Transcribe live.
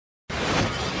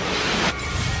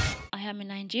am a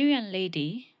Nigerian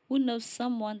lady who knows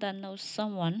someone that knows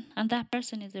someone, and that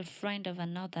person is a friend of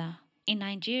another. In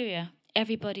Nigeria,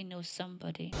 everybody knows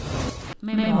somebody.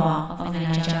 Memoir of a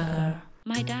Niger girl.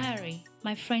 My diary,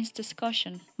 my friend's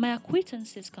discussion, my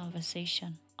acquaintances'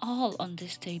 conversation, all on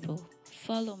this table.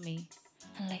 Follow me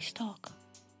and let's talk.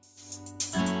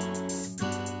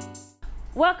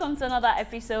 Welcome to another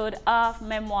episode of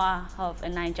Memoir of a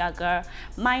Niger Girl.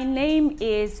 My name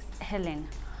is Helen.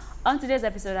 On today's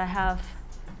episode, I have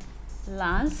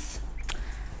Lance.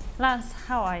 Lance,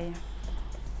 how are you?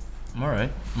 I'm alright.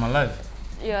 I'm alive.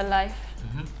 You're alive.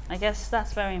 I guess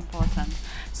that's very important.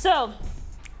 So,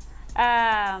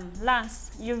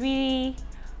 Lance, you really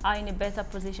are in a better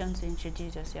position to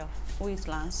introduce yourself. Who is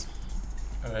Lance?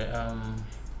 Alright.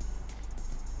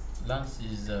 Lance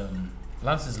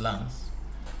is Lance.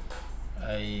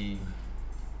 I'm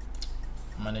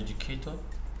an educator.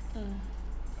 I'm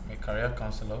a career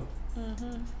counselor.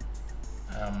 I'm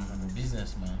a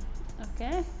businessman.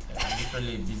 Okay. I'm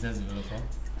literally a business developer.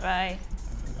 Right.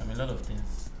 I'm a lot of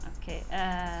things. Okay.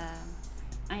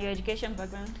 And your education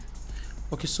background?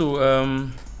 Okay, so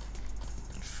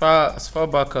as far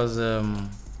back as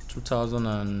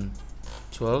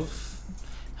 2012,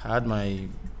 I had my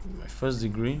first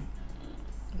degree.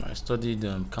 I studied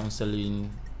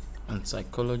counseling and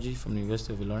psychology from the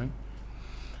University of Ilorin.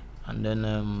 And then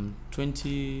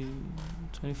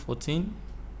 2014,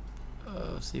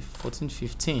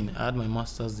 15, I had my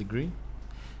master's degree.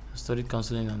 I studied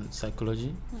counseling and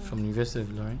psychology from the University of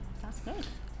Ilorin. That's good.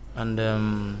 And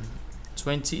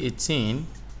 2018,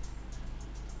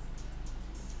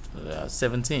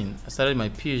 17, I started my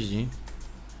PhD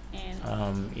in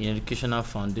educational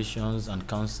foundations and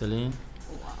counseling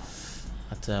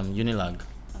at Unilag.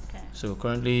 Okay. So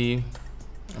currently,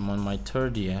 I'm on my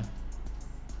third year.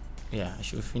 Yeah, I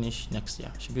should finish next year.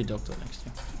 I should be a doctor next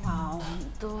year. Wow,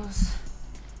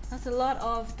 that's a lot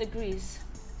of degrees.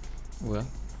 Well,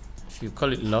 if you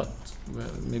call it a lot, well,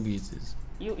 maybe it is.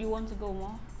 You want to go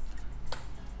more?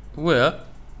 Well,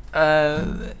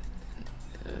 no,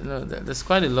 there's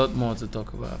quite a lot more to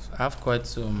talk about. I have quite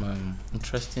some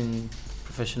interesting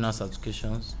professional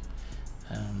certifications,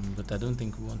 but I don't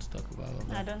think we want to talk about all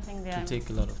that. I don't think they It will take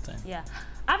a lot of time. Yeah.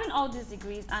 Having all these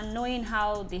degrees and knowing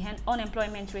how the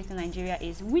unemployment rate in Nigeria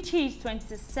is, which is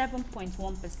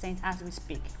 27.1% as we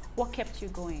speak, what kept you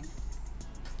going?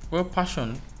 Well,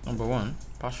 passion, number one,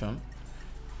 passion.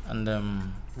 And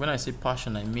when I say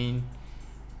passion, I mean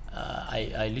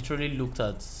I literally looked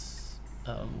at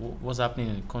what's happening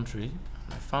in the country.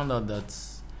 I found out that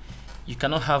you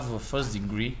cannot have a first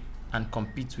degree and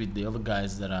compete with the other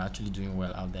guys that are actually doing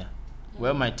well out there.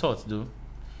 Well, my thoughts do.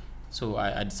 So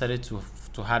I decided to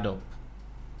add up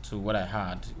to what I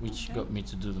had, which got me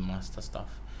to do the master stuff.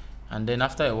 And then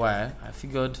after a while, I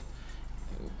figured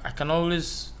I can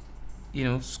always,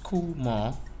 school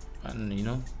more and,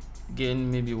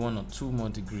 gain maybe one or two more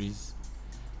degrees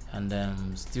and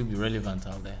still be relevant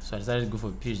out there. So I decided to go for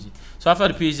a PhD. So after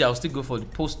the PhD, I'll still go for the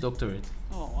postdoctorate.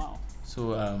 Oh, wow.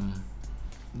 So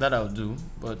that I'll do,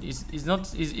 but it's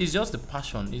just the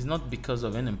passion. It's not because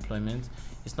of unemployment.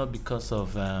 It's not because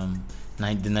of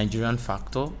the Nigerian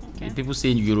factor. Okay. People say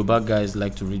Yoruba guys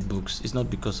like to read books. It's not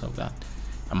because of that.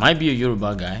 I might be a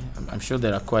Yoruba guy. I'm sure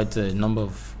there are quite a number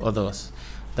of others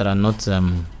that are not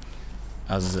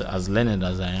as learned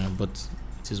as I am, but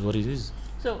it is what it is.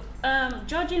 So,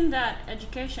 judging that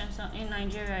education in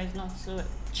Nigeria is not so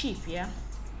cheap, yeah?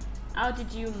 How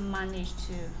did you manage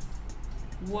to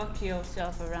work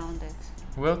yourself around it?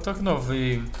 Well, talking of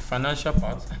the financial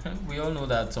part, we all know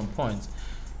that at some point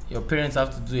your parents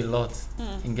have to do a lot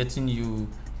in getting you,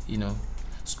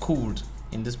 schooled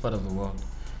in this part of the world.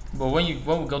 But when we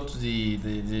got to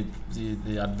the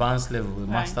advanced level, the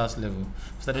master's level,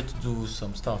 we started to do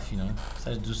some stuff,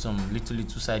 started to do some little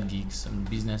side gigs, some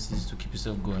businesses to keep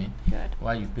yourself going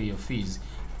while you pay your fees.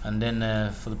 And then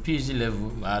for the PhD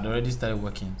level, I had already started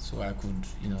working, so I could,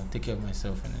 take care of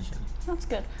myself financially. That's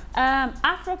good.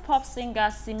 Afro-pop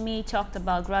singer Simi talked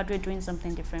about graduates doing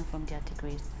something different from their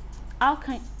degrees. How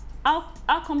come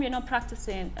you're not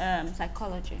practicing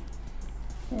psychology?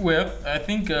 Well, I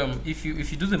think if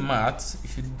you do the maths,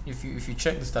 if you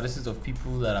check the statistics of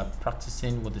people that are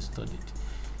practicing what they studied,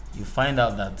 you find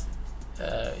out that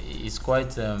it's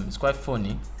quite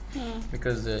funny.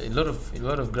 Because a lot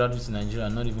of graduates in Nigeria are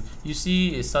not even. You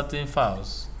see a certain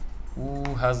Faust who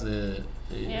has a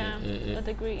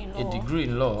degree in law. A degree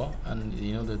in law, and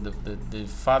the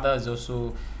father is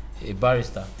also a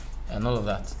barrister and all of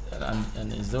that,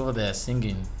 and is over there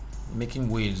singing, making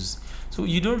waves. So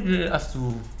you don't really have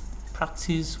to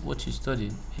practice what you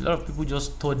studied. A lot of people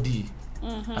just study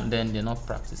and then they're not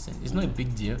practicing. It's not a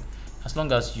big deal. as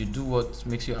long as you do what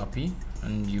makes you happy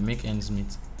and you make ends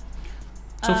meet.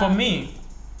 So for me,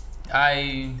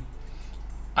 I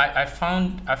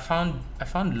found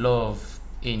love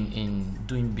in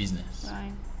doing business.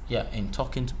 Right. Yeah, in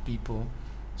talking to people.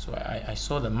 So I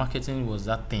saw that marketing was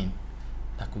that thing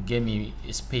that could get me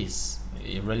a space,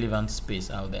 a relevant space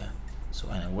out there. So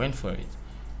and I went for it.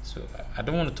 So I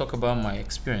don't want to talk about my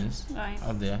experience Right.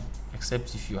 out there,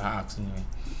 except if you ask anyway.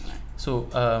 Right. So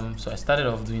so I started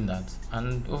off doing that,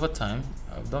 and over time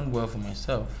I've done well for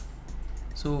myself.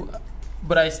 So,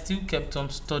 but I still kept on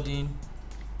studying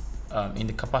in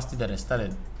the capacity that I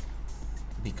started,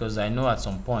 because I know at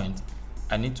some point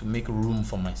I need to make room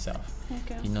for myself.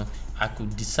 Okay. You know, I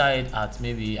could decide at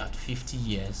maybe at 50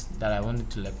 years that I wanted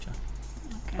to lecture.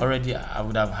 Okay. Already I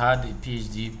would have had a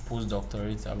PhD,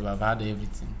 postdoctorate, I would have had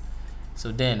everything.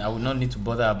 So then I would not need to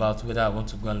bother about whether I want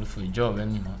to go and look for a job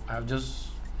anymore. I'll just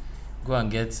go and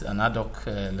get an ad hoc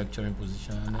lecturing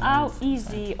position. And then How it's fine.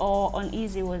 easy or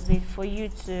uneasy was it for you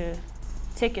to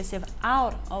take yourself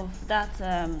out of that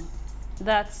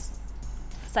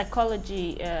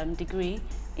psychology degree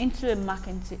into a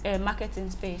marketing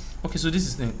space? Okay, so this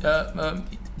is the thing.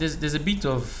 There's a bit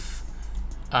of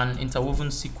an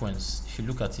interwoven sequence if you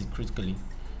look at it critically.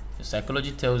 The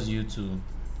psychology tells you to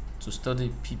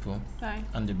study people Right.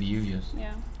 and the behaviors,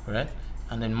 Yeah. right?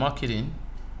 And then marketing,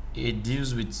 it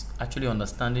deals with actually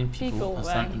understanding people,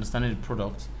 Right. understanding the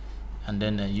product, and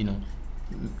then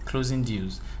closing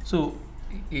deals. So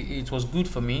it was good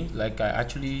for me. Like I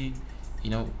actually,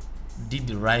 did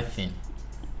the right thing,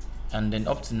 and then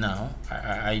up to now,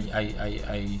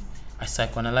 I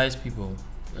psychoanalyze people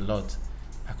a lot.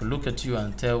 I could look at you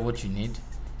and tell what you need.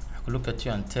 I could look at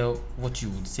you and tell what you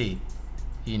would say.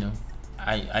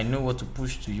 I know what to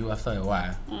push to you after a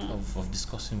while of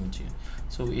discussing with you.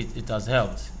 So it has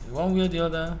helped. One way or the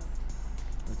other,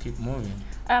 we'll keep moving.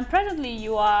 Presently,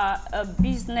 you are a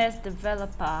business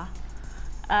developer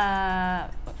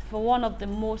for one of the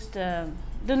most,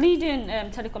 the leading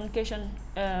telecommunication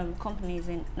companies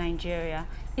in Nigeria.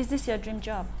 Is this your dream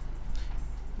job?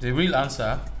 The real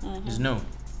answer is no.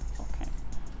 Okay.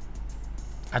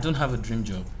 I don't have a dream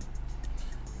job.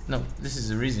 No, this is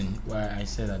the reason why I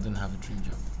said I don't have a dream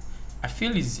job. I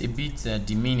feel it's a bit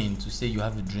demeaning to say you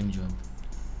have a dream job.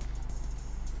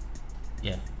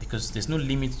 Yeah, because there's no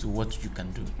limit to what you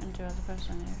can do. You can do as a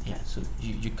person. Yeah, so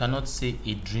you cannot say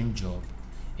a dream job.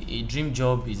 A dream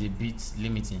job is a bit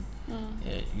limiting.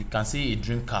 You can say a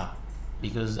dream car,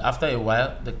 because after a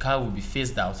while the car will be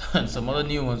phased out and some other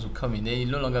new ones will come in. Then it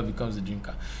no longer becomes a dream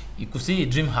car. You could say a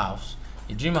dream house.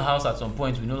 A dream house at some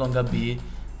point will no longer be,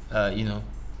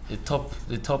 the top,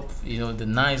 the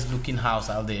nice looking house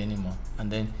out there anymore.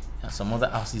 And then some other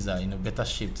houses are better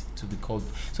shaped to be called.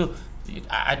 So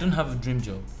I don't have a dream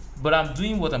job, but I'm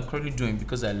doing what I'm currently doing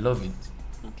because I love it.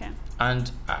 Okay.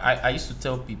 And I used to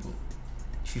tell people,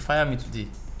 if you fire me today,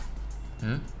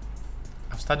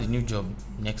 I'll start a new job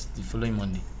the following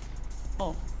Monday.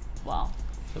 Oh, wow.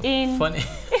 So In- funny.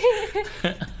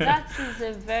 That is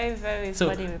a very, very So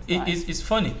funny reply. it's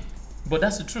funny, but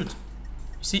that's the truth.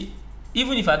 See,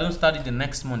 even if I don't start it the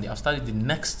next Monday, I'll start it the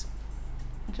next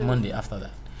Monday after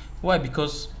that. Why?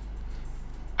 Because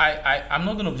I'm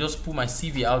not gonna just put my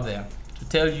CV out there to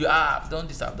tell you, I've done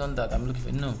this, I've done that, I'm looking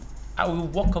for. No, I will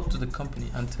walk up to the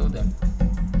company and tell them,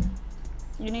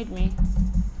 You need me.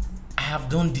 I have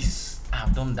done this, I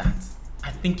have done that.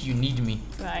 I think you need me.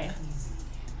 Right.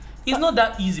 It's not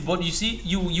that easy, but you see,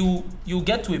 you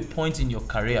get to a point in your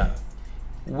career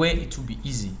where it will be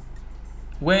easy,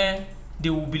 where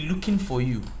they will be looking for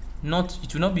you.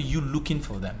 It will not be you looking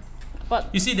for them. But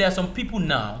You see, there are some people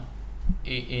now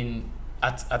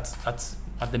at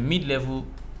the mid-level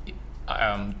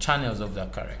channels of their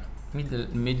career,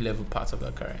 mid-level parts of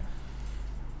their career.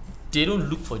 They don't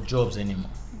look for jobs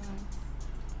anymore.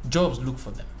 Jobs look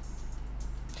for them.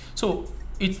 So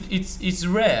it's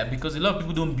rare because a lot of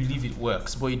people don't believe it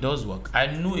works, but it does work. I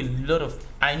know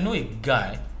a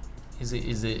guy is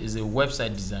a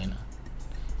website designer.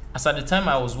 As at the time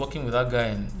I was working with that guy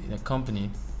in a company,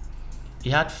 he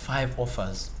had 5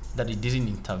 offers that he didn't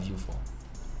interview for.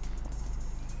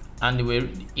 And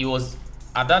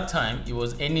at that time he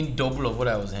was earning double of what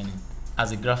I was earning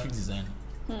as a graphic designer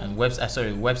and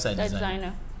website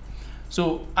designer.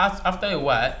 So after a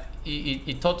while,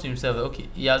 he thought to himself, okay,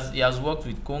 he has worked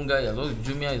with Konga, he has worked with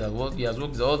Jumia, he has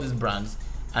worked with all these brands,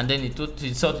 and then he thought to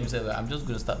himself, I'm just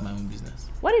going to start my own business.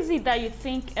 what is it that you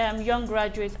think young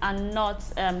graduates are not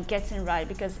getting right?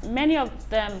 Because many of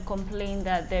them complain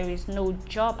that there is no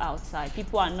job outside.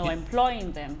 People are not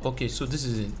employing them. Okay, so this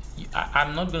is it.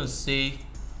 I'm not going to say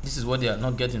this is what they are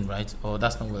not getting right or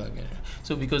that's not what they're getting right.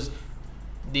 So because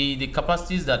the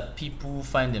capacities that people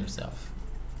find themselves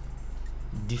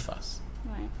differs.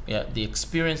 Right. Yeah, the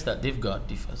experience that they've got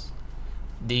differs.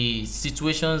 The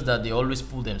situations that they always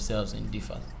pull themselves in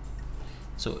differs.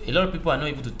 So a lot of people are not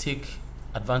able to take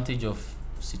advantage of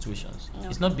situations. Okay.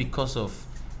 It's not because of,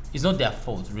 it's not their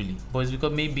fault really, but it's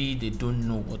because maybe they don't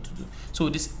know what to do. So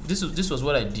this was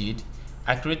what I did.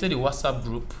 I created a WhatsApp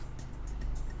group,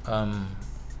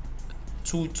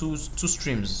 two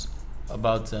streams,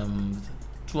 about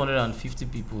 250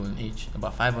 people in each,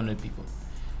 about 500 people.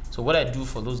 So what I do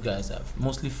for those guys are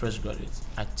mostly fresh graduates.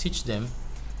 I teach them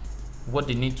what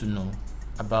they need to know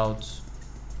about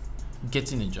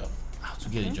getting a job, how to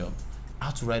get a job, how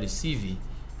to write a CV,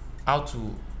 how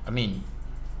to,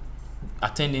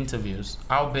 attend interviews,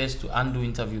 how best to handle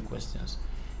interview questions,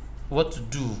 what to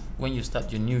do when you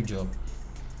start your new job,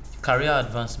 career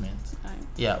advancement. Right.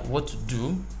 Yeah, what to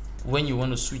do when you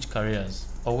want to switch careers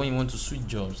or when you want to switch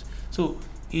jobs. So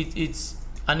it's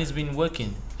been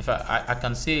working. If I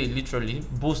can say literally,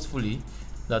 boastfully,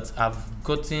 that I've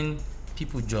gotten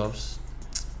people jobs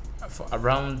for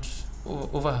around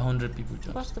over 100 people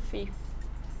jobs. What's the fee?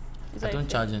 Is I that a don't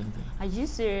fee? charge anything. Are you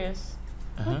serious?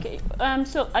 Uh-huh. Okay.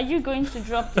 So are you going to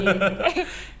drop the?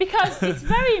 Because it's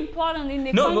very important in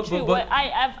the No, country. but where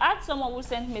I've had someone who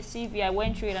sent me a CV. I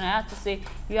went through it and I had to say,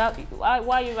 why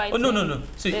are you writing? Oh no.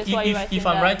 So this? Why are you writing if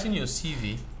I'm that? writing your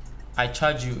CV, I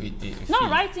charge you a fee. Not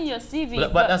writing your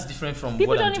CV, But that's different from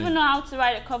people what I'm don't doing. even know how to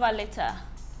write a cover letter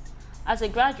as a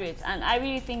graduate, and I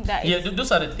really think that Yeah,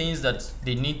 those are the things that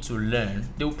they need to learn.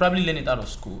 They will probably learn it out of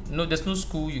school. No, there's no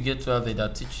school you get to out there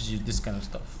that teaches you this kind of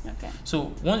stuff. okay. So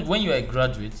when you are a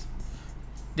graduate,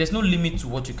 there's no limit to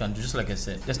what you can do. Just like I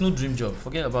said, there's no dream job.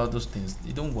 Forget about those things.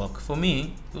 They don't work. For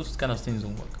me, those kind of things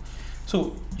don't work.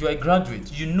 So you're a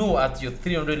graduate. You know at your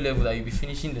 300 level that you'll be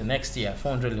finishing the next year,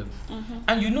 400 level.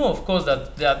 And you know, of course,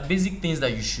 that there are basic things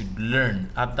that you should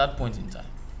learn at that point in time.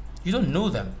 You don't know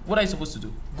them. What are you supposed to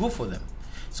do? Go for them.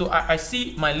 So I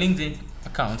see my LinkedIn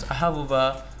account. I have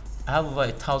over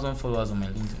 1,000 followers on my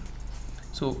LinkedIn.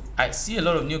 So I see a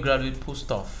lot of new graduates post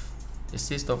stuff. They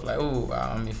say stuff like, "Oh,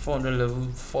 I'm a 400 level,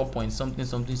 4 point something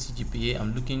CGPA.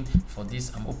 I'm looking for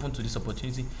this. I'm open to this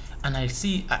opportunity." And I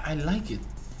see, I like it.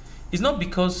 It's not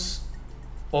because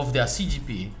of their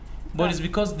CGPA, but it's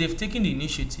because they've taken the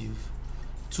initiative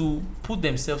to put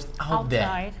themselves out there.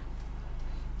 Outside.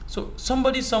 So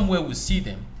somebody somewhere will see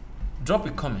them, drop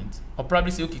a comment, or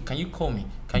probably say, "Okay, can you call me?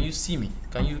 Can you see me?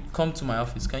 Can you come to my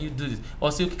office? Can you do this?"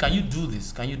 Or say, "Okay, can you do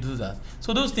this? Can you do that?"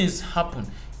 So those things happen.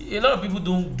 A lot of people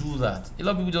don't do that. A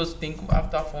lot of people just think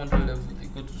after 400 level, they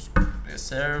go to school, they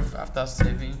serve. After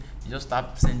serving, they just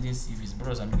start sending CVs.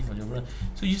 Bros, I'm looking for your brother.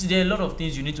 So you see, there are a lot of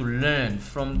things you need to learn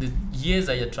from the years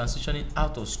that you're transitioning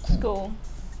out of school. Go.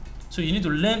 So you need to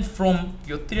learn from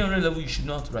your 300 level. You should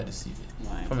know how to write a CV.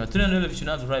 Right. From your 300 level, you should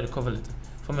know how to write a cover letter.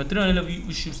 From your 300 level,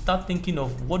 you should start thinking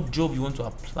of what job you want to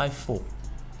apply for.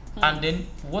 And then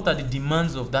what are the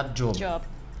demands of that job?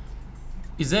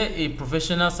 Is there a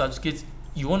professional certificate?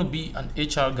 You want to be an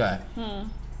HR guy.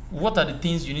 What are the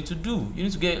things you need to do? You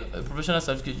need to get a professional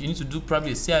certificate. You need to do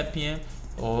probably a CIPM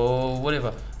or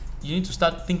whatever. You need to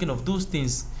start thinking of those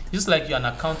things. Just like you're an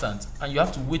accountant and you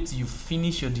have to wait till you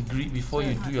finish your degree before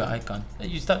you do your ICANN.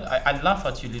 I laugh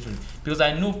at you literally because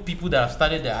I know people that have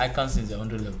started their ICANN since they're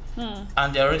 100 level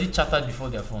and they're already chartered before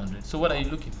they're 400. So what are you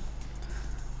looking?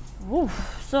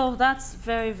 Oof. So that's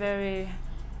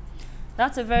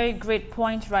that's a very great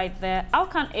point right there. How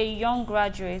can a young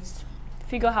graduate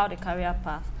figure out a career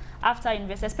path after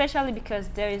university, especially because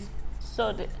there is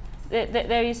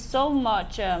so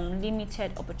much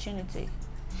limited opportunity?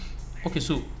 Okay,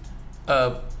 so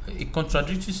a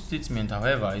contradictory statement,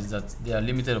 however, is that there are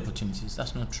limited opportunities.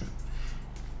 That's not true.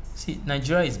 See,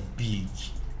 Nigeria is big.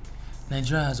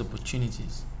 Nigeria has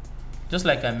opportunities. Just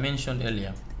like I mentioned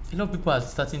earlier, a lot of people are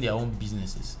starting their own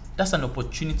businesses. That's an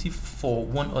opportunity for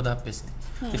one other person.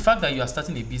 The fact that you are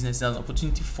starting a business is an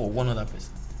opportunity for one other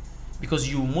person because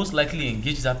you most likely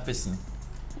engage that person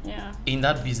in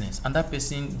that business and that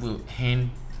person will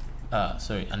earn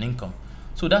an income.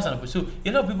 So that's an opportunity. So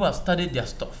a lot of people have started their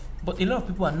stuff, but a lot of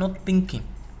people are not thinking.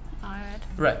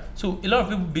 Right. So a lot of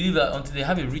people believe that until they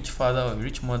have a rich father or a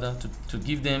rich mother to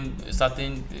give them a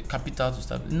certain capital to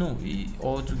start. No,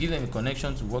 or to give them a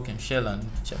connection to work in Shell and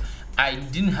Shell. I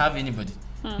didn't have anybody.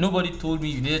 Nobody told me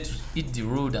you needed to hit the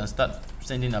road and start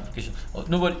sending applications. Or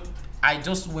nobody. I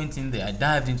just went in there. I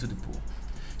dived into the pool.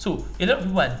 So a lot of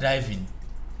people are diving,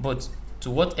 but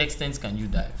to what extent can you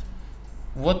dive?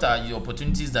 What are your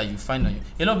opportunities that you find on you?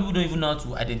 A lot of people don't even know how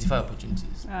to identify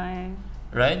opportunities.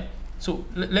 Right? So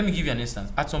let me give you an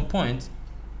instance. At some point,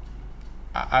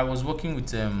 I was working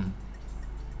with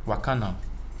Wakana.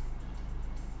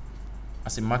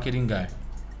 as a marketing guy.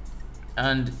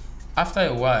 And after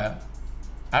a while,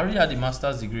 I already had a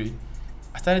master's degree.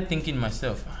 I started thinking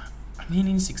myself, I'm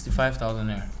earning 65,000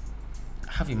 naira.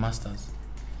 I have a master's.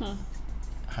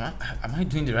 Am I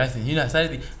doing the right thing? I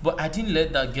started thinking, but I didn't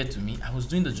let that get to me. I was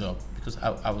doing the job because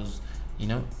I was,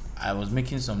 I was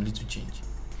making some little change.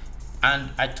 And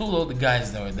I told all the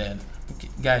guys that were there, okay,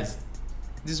 guys,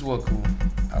 this work,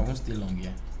 I won't stay long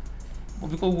here.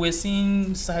 But because we're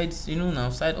seeing sides, now,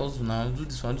 side also now, do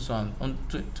this one, on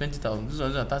 20,000, this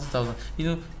one, 30,000,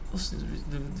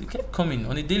 they kept coming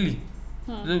on a daily.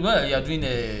 Well, you're doing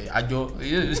a job,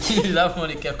 that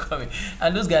money kept coming.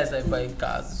 And those guys are buying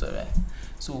cars,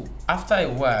 so after a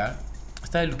while, I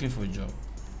started looking for a job.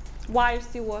 Why are you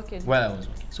still working? While I was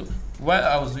working. So while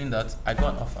I was doing that, I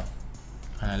got an offer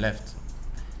and I left.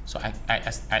 So I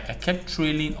kept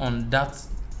trailing on that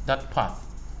path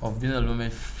of business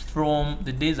development from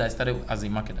the days I started as a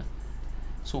marketer.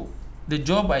 So the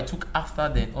job I took after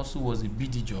then also was a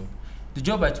BD job. The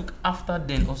job I took after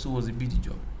then also was a BD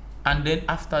job. And then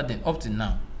after then, up to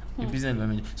now, a business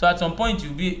development. So at some point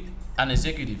you'll be an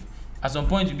executive. At some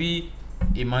point you'll be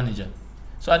a manager.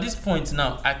 So at this point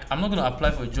now, I'm not going to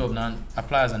apply for a job now and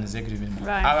apply as an executive anymore.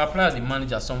 Right. I'll apply as a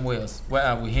manager somewhere else where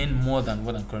I will earn more than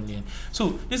what I'm currently earning.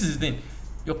 So this is the thing.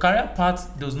 Your career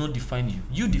path does not define you.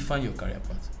 You define your career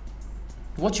path.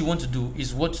 What you want to do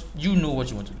is what you know what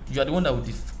you want to do. You are the one that will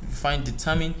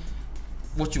determine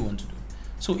what you want to do.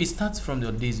 So it starts from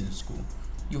your days in school.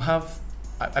 You have,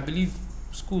 I believe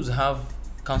schools have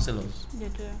counselors. They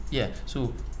do. Yeah.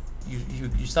 So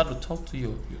you start to talk to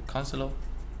your counselor.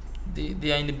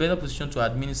 They are in a better position to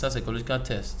administer psychological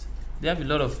tests. There are a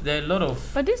lot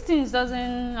of. But these things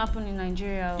doesn't happen in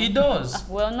Nigeria. It does.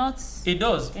 Well, not. It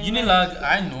does. Unilag,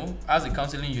 I know, as a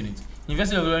counseling unit.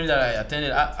 University of Ilorin that I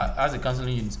attended as a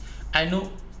counseling unit, I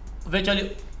know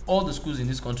virtually all the schools in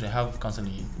this country have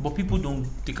counseling unit, but people don't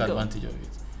take advantage of it.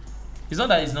 It's not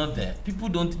that it's not there. People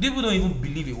don't even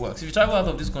believe it works. If you travel out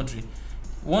of this country,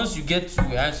 once you get to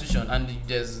a institution and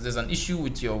there's an issue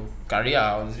with your career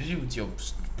or an issue with your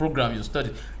program you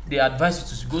study, they advise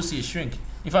you to go see a shrink.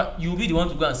 In fact, you'll be the one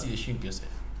to go and see a shrink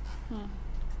yourself.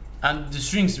 And the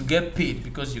shrinks you get paid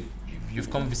because you've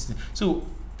come visiting. So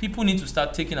people need to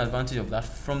start taking advantage of that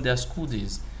from their school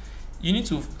days. You need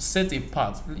to set a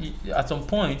path. At some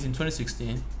point in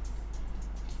 2016,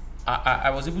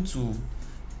 I was able to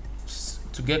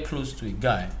get close to a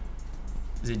guy.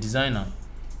 He's a designer.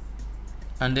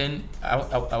 And then I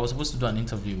was supposed to do an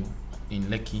interview in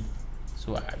Lekki.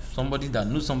 So somebody that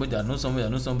knows somebody that knows somebody that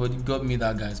knows somebody got me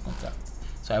that guy's contact.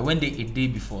 So I went there a day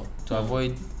before to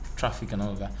avoid traffic and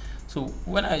all of that. So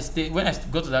when I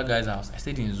got to that guy's house, I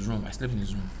stayed in his room. I slept in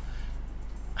his room.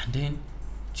 And then,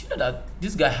 do you know that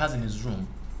this guy has in his room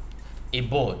a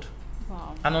board?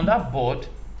 Wow. And on that board,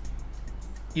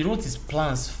 he wrote his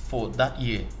plans for that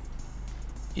year.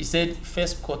 He said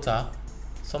first quarter,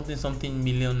 something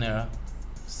million naira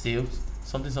sales,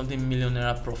 something million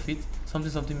naira profit,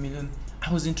 something million.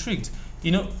 I was intrigued.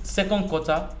 Second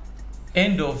quarter,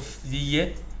 end of the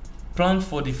year, plan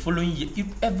for the following year,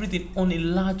 everything on a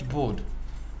large board.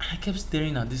 And I kept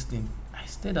staring at this thing. I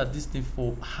stared at this thing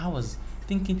for hours,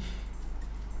 thinking,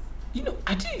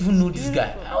 I didn't even know this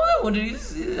guy. I was wondering,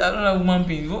 I don't know, human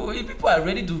being. People are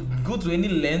ready to go to any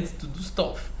length to do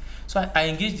stuff. So I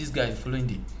engaged this guy the following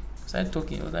day. Started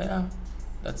talking. I was like,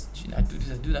 I do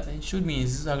this, I do that. And he showed me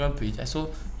his Instagram page. I saw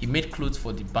he made clothes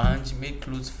for the band. He made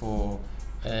clothes for,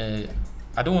 I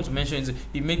don't want to mention it.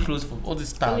 He made clothes for all the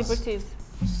stars. Celebrities.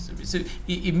 So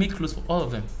he made clothes for all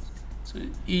of them. So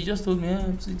he just told me,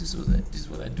 see, this is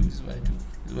what I do.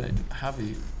 I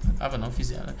have an office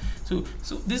here.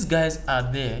 So these guys are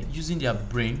there using their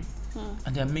brain,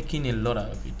 and they are making a lot out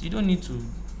of it. You don't need to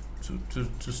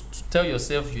tell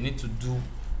yourself you need to do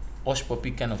hush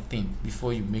puppy kind of thing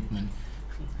before you make money.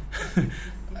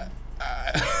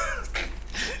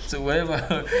 So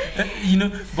whatever,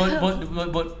 but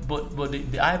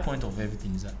the high point of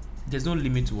everything is that there's no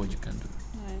limit to what you can do.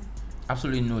 Right.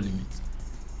 Absolutely no limit.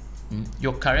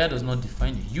 Your career does not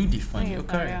define you. You define your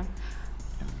career.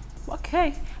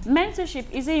 Okay. Mentorship,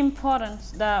 is it important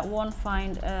that one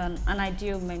find an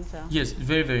ideal mentor? Yes,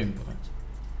 very, very important.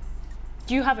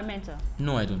 Do you have a mentor?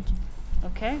 No, I don't.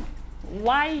 Okay.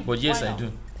 Why? But yes, why I not?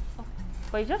 do.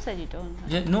 But you just said you don't.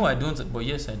 Yeah, no, I don't. But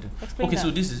yes, I do. Explain okay, that.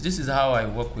 so this is how I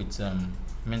work with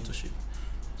mentorship.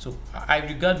 So I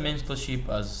regard mentorship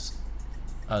as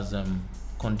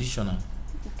conditional,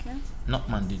 Okay. not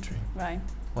mandatory. Right.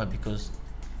 Why? Because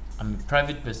I'm a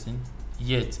private person,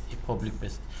 yet a public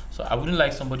person. So I wouldn't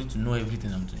like somebody to know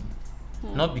everything I'm doing.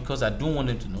 Not because I don't want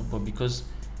them to know, but because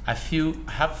I feel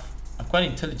I'm quite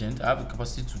intelligent. I have the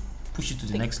capacity push it to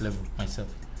the next level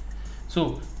myself.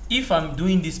 So if I'm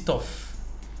doing this stuff,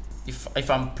 if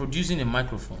I'm producing a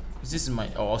microphone, this is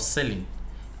my or selling,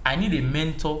 I need a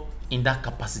mentor in that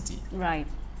capacity. Right.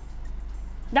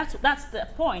 That's the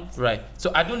point. Right.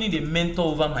 So I don't need a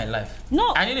mentor over my life.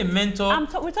 No. I need a mentor.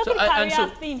 We're talking career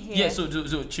thing here. Yeah.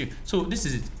 So this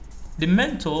is it. The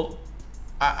mentor,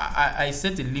 I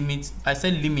set a limit. I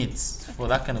set limits for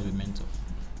that kind of a mentor.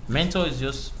 Mentor is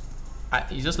just,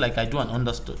 it's just like I do an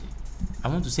understudy. I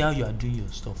want to see how you are doing your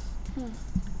stuff.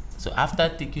 So after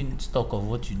taking stock of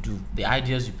what you do, the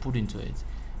ideas you put into it,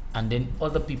 and then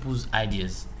other people's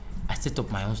ideas, I set up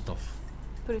my own stuff.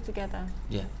 Put it together.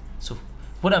 Yeah. So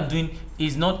what I'm doing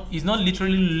is not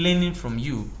literally learning from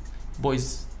you, but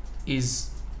is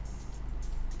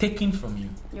taking from you.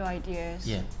 Your ideas.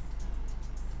 Yeah.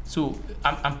 So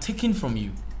I'm taking from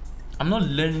you. I'm not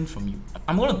learning from you.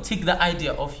 I'm gonna take that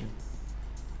idea off you.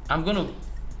 I'm gonna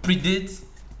predate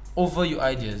over your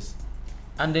ideas,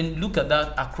 and then look at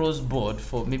that across board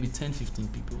for maybe 10, 15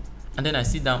 people. And then I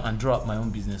sit down and draw up my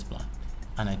own business plan,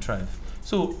 and I thrive.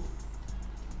 So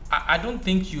I don't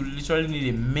think you literally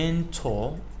need a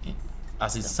mentor,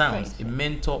 as it sounds, a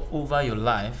mentor over your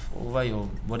life, over your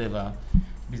whatever,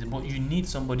 but you need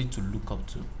somebody to look up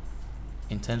to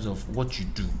in terms of what you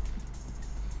do.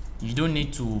 You don't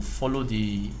need to follow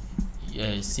the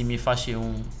Simi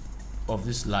Fashion of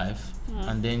this life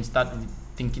and then start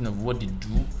thinking of what they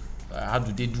do, how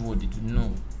do they do what they do.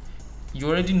 No. You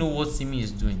already know what Simi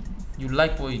is doing. You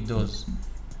like what he does.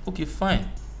 Okay, fine.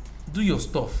 Do your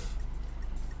stuff.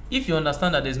 If you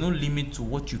understand that there's no limit to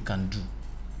what you can do,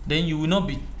 then you will not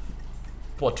be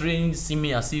portraying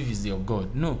Simi as if he's your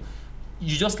God. No.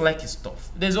 You just like his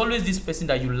stuff. There's always this person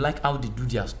that you like how they do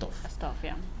their stuff.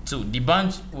 Yeah. So the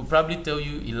bunch will probably tell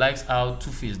you he likes how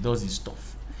Two-Face does his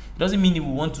stuff. It doesn't mean he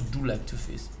will want to do like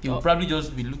Two-Face. He will probably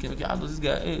just be looking, okay, how does this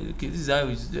guy, okay, this is how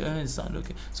his sound,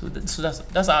 okay. So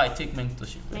that's how I take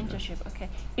mentorship. Mentorship, okay.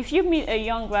 If you meet a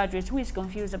young graduate who is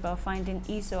confused about finding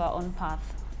his or her own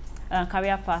path,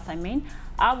 career path,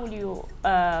 how will you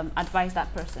advise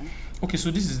that person? Okay, so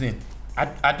this is the thing.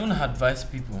 I don't advise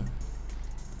people.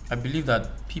 I believe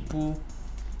that people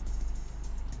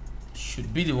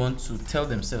should be the one to tell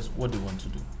themselves what they want to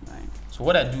do. Right. So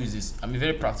what I do is this: I'm a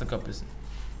very practical person.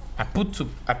 I put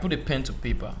a pen to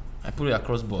paper. I put it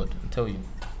across board and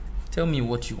tell me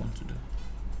what you want to do.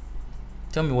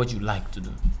 Tell me what you like to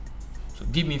do. So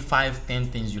give me 5, 10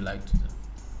 things you like to do,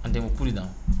 and then we'll put it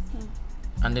down.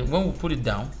 And then when we put it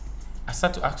down, I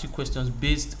start to ask you questions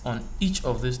based on each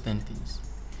of those 10 things.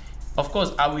 Of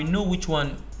course, I will know which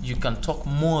one you can talk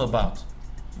more about.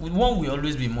 With one will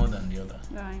always be more than the other.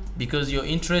 Right. Because your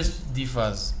interest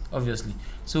differs, obviously.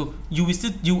 So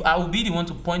I will be the one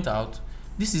to point out,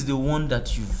 this is the one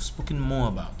that you've spoken more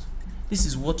about. This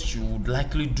is what you would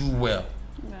likely do well.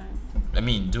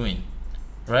 Right. Doing.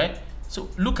 Right? So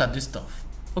look at this stuff.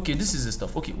 Okay, this is the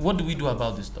stuff. Okay, what do we do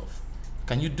about this stuff?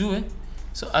 Can you do it?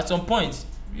 So at some point,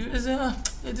 you say,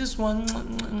 this one,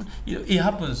 it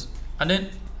happens. And then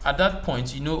at that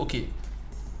point, okay,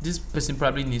 this person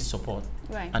probably needs support.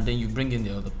 Right. And then you bring in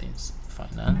the other things.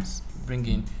 Finance, you bring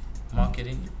in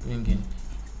marketing, you bring in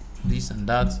this and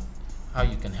that, how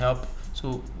you can help.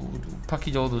 So we'll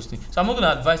package all those things. So I'm not going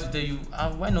to advise you, tell you,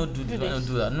 why not do this, why not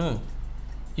do that? No.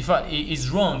 In fact, it's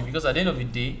wrong, because at the end of the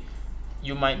day,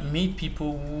 you might meet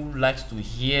people who likes to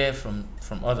hear from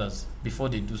others before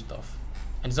they do stuff.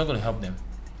 And it's not going to help them.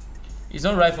 It's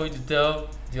not right for you to tell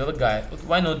the other guy, okay,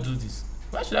 why not do this?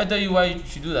 Why should I tell you why you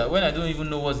should do that when I don't even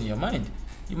know what's in your mind?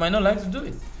 You might not like to do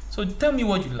it. So tell me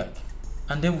what you like,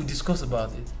 and then we'll discuss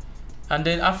about it. And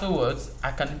then afterwards,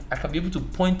 I can be able to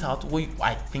point out what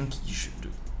I think you should do,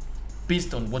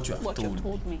 based on what you have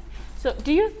told me. So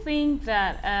do you think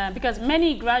that, because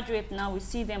many graduates now, we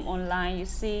see them online, you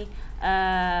see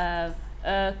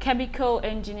chemical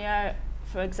engineer,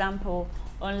 for example,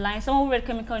 online, someone who read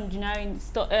chemical engineering,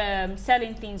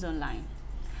 selling things online.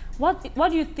 What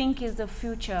do you think is the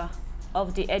future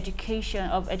of the education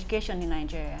in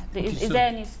Nigeria? Is there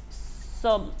any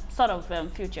some sort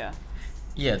of future?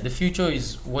 Yeah, the future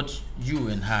is what you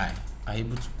and I are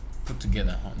able to put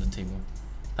together on the table.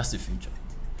 That's the future.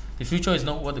 The future is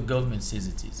not what the government says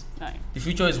it is. Right. The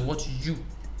future is what you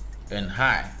and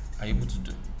I are able to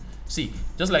do. See,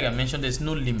 just like I mentioned, there's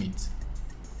no limit.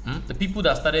 The people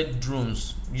that started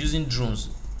using drones,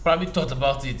 probably thought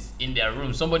about it in their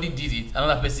room. Somebody did it,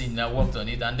 another person now worked on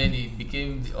it, and then it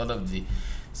became the order of the day.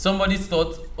 Somebody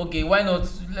thought, okay, why not,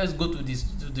 let's go to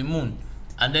the moon.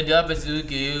 And then the other person said,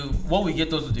 okay, what will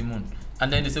get us to the moon?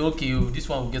 And then they say, okay, this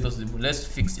one will get us to the moon, let's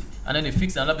fix it. And then they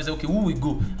fix it, another person say, okay, who will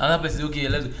go? Another person say, okay,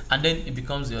 let's go. And then it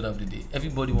becomes the order of the day.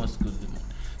 Everybody wants to go to the moon.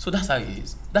 So that's how it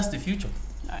is. That's the future.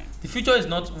 Right. The future is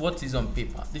not what is on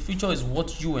paper. The future is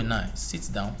what you and I sit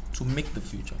down to make the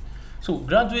future. So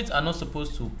graduates are not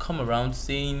supposed to come around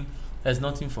saying there's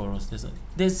nothing for us.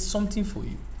 There's something for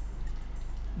you.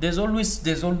 There's always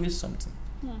something.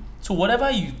 So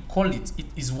whatever you call it, it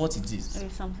is what it is. There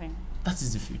is something. That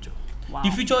is the future. Wow.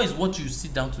 The future is what you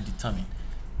sit down to determine.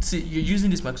 See, you're using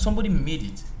this mark. Somebody made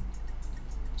it.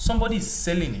 Somebody is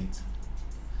selling it.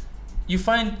 You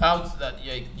find out that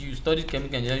you studied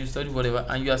chemical engineering, you studied whatever,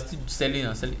 and you are still selling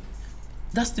and selling.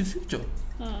 That's the future.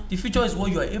 The future is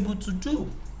what you are able to do.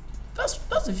 That's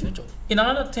the future. In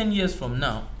another 10 years from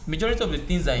now, majority of the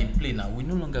things that are in play now will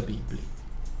no longer be in play.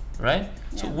 Right?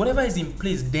 So Yeah. whatever is in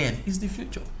place then is the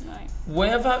future. Right.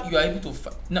 Wherever you are able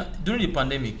to now during the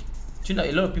pandemic, you know,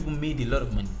 a lot of people made a lot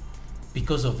of money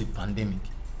because of the pandemic.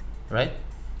 Right?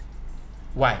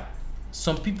 Why?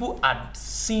 Some people had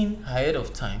seen ahead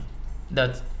of time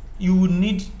that you would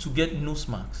need to get nose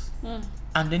masks,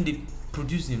 and then they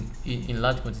produce them in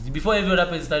large quantity before every other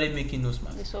person started making nose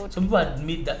They masks. sold Some people had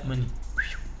made that money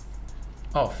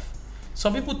off.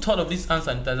 Some people thought of this hand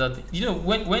sanitizer thing. You know,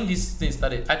 when this thing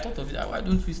started, I thought of it. Why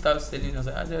don't we start selling? I was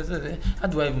like, how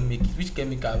do I even make it? Which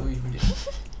chemical? Do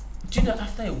you know?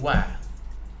 After a while,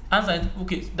 hand sanitizer,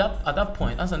 okay, at that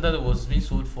point, hand sanitizer was being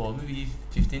sold for maybe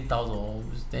 15,000 or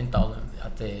 10,000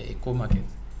 at a co market.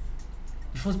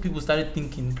 Before people started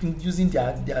using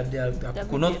their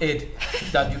coconut head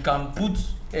that you can put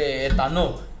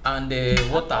ethanol and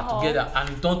water Alcohol. together and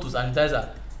return to sanitizer,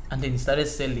 and then it started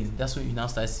selling. That's when you now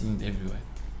start seeing it everywhere.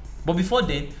 But before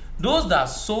then, those that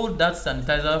sold that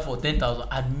sanitizer for 10,000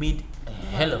 had made a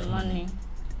hell of money.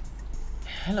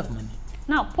 Hell of money.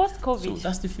 Now, So post-COVID,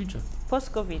 that's the future.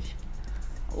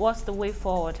 what's the way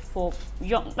forward for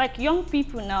young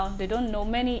people now? They don't know.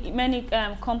 Many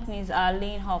companies are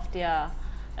laying off their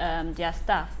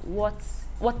staff.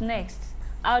 What next?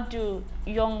 How do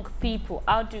young people,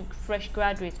 how do fresh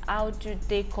graduates, how do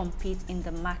they compete in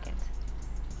the market?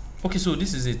 Okay, so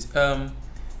this is it.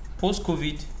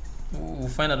 Post-COVID, we'll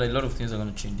find out that a lot of things are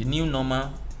going to change. The new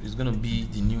normal is going to be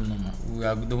the new normal. We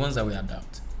are the ones that we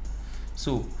adapt.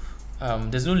 So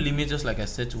there's no limit, just like I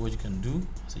said, to what you can do.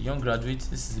 As a young graduate,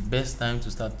 this is the best time to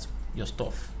start your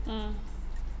stuff.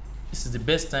 This is the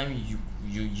best time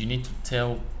you need to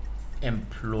tell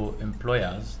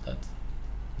employers that,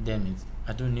 damn it,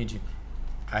 I don't need you.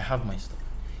 I have my stuff.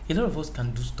 A lot of us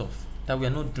can do stuff that we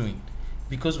are not doing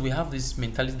because we have this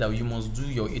mentality that you must do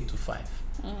your 8 to 5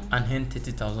 and earn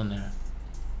 30,000 naira.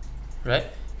 Right?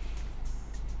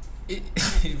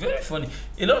 It's very funny.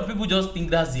 A lot of people just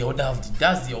think that's the order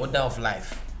of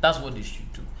life. That's what they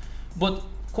should do. But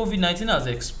COVID-19 has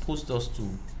exposed us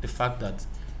to the fact that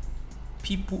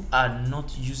people are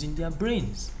not using their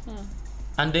brains.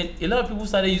 And then a lot of people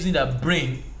started using their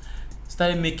brain,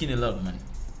 started making a lot of money.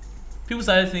 People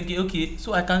started thinking, okay,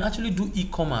 so I can actually do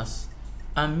e-commerce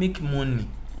and make money.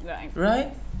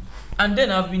 Right? And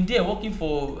then I've been there working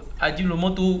for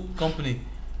Ajinomoto company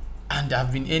and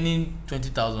I've been earning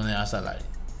 20,000 naira salary.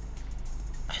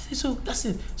 I say, so that's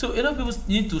it. So a lot of people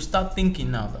need to start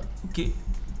thinking now that, okay,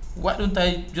 why don't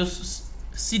I just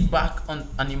sit back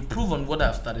and improve on what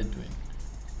I've started doing?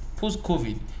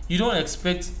 Post-COVID, you don't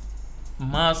expect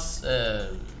mass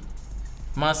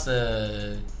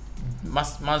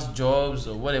jobs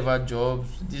or whatever jobs.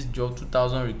 This job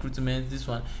 2,000 recruitment, this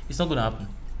one, it's not going to happen.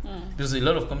 Because a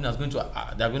lot of companies are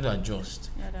going to adjust.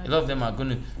 A lot of them are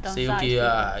going to say, okay,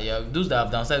 those that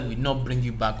have downside will not bring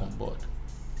you back on board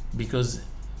because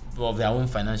of their own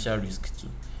financial risk too.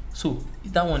 So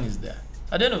that one is there.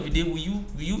 At the end of the day, will you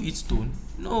eat stone?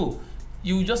 No.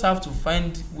 You just have to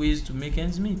find ways to make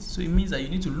ends meet. So it means that you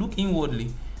need to look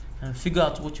inwardly and figure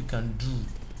out what you can do.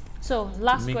 So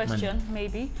last question,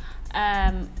 maybe.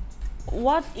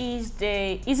 Is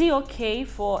it okay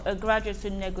for a graduate to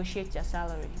negotiate their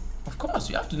salary? Of course,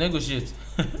 you have to negotiate.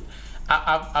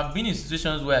 I've been in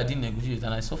situations where I didn't negotiate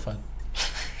and I suffered.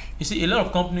 You see, a lot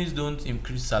of companies don't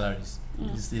increase salaries.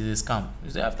 It's a scam.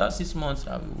 You say after 6 months,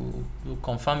 we'll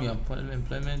confirm your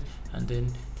employment and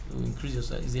then we'll increase your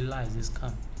salary. It's a lie, it's a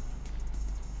scam.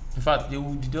 In fact, they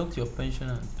will deduct your pension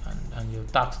and your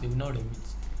tax. They will not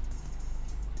remit.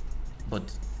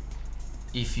 But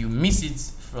if you miss it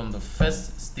from the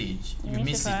first stage, you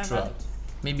miss it throughout.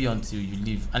 Maybe until you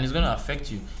leave, and it's going to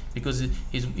affect you because it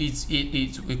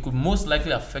could most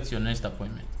likely affect your next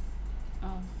appointment.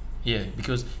 Yeah,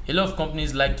 because a lot of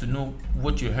companies like to know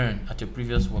what you earn at your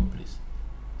previous workplace,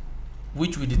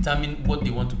 which will determine what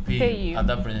they want to pay you at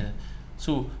that point.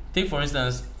 So, take for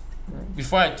instance,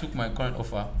 before I took my current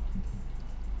offer,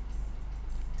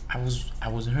 I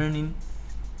was earning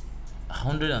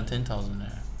 110,000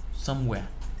 naira somewhere.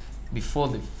 before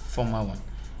the former one.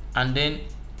 And then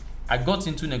I got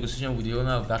into negotiation with the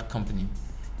owner of that company,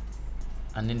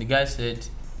 and then the guy said,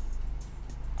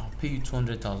 I'll pay you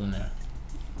 200,000 naira,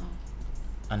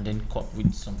 and then cut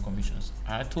with some commissions.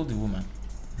 I told the woman,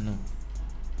 no,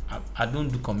 I don't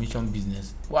do commission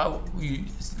business. Wow, you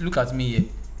look at me here,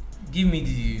 give me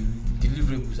the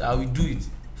deliverables, I will do it.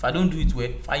 If I don't do it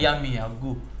well, fire me, I'll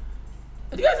go.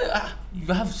 And the guy said, you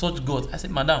have such guts. I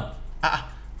said, madam,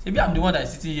 maybe I'm the one that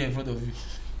is sitting here in front of you.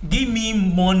 Give me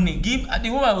money. The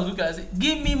woman was looking at, I said,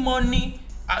 give me money,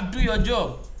 I'll do your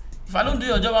job. If I don't do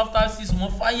your job after 6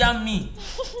 months, fire me.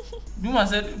 The woman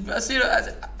said, I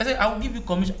said, I will give you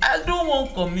commission. I don't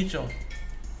want commission.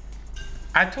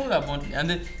 I told her about it, and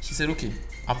then she said, okay,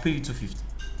 I'll pay you 250.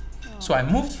 So I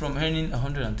moved from earning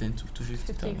 110 to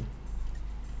 250,000.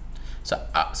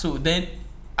 So then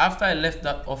after I left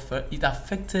that offer, it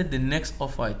affected the next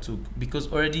offer I took, because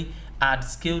already I had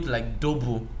scaled like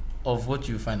double of what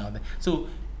you find out there. So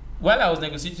while I was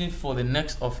negotiating for the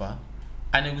next offer,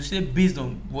 I negotiated based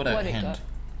on what I earned.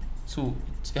 So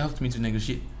it helped me to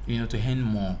negotiate, to earn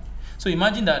more. So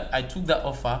imagine that I took that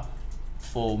offer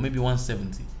for maybe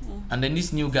 170, and then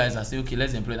these new guys are say, okay,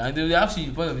 let's employ them. And they will ask you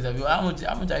the point of interview, how much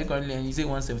are you currently? And you say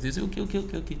 170. They say, okay,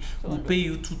 we'll pay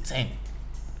you 210.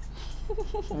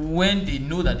 When they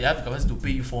know that they have the capacity to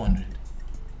pay you 400,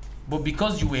 but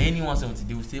because you were earning 170,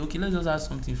 they will say, okay, let's just add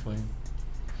something for him.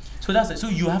 So that's it. So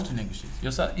you have to negotiate.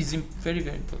 Yourself is very,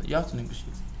 very important. You have to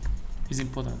negotiate. It's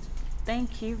important.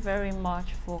 Thank you very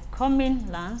much for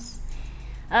coming, Lance.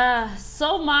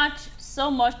 So much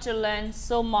to learn,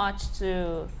 so much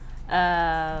to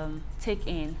take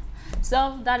in.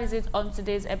 So that is it on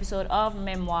today's episode of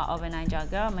Memoir of a Naija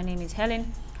Girl. My name is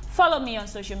Helen. Follow me on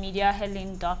social media,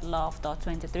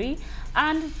 helen.love.23,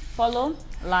 and follow,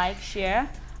 like, share,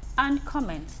 and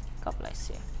comment. God bless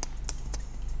you.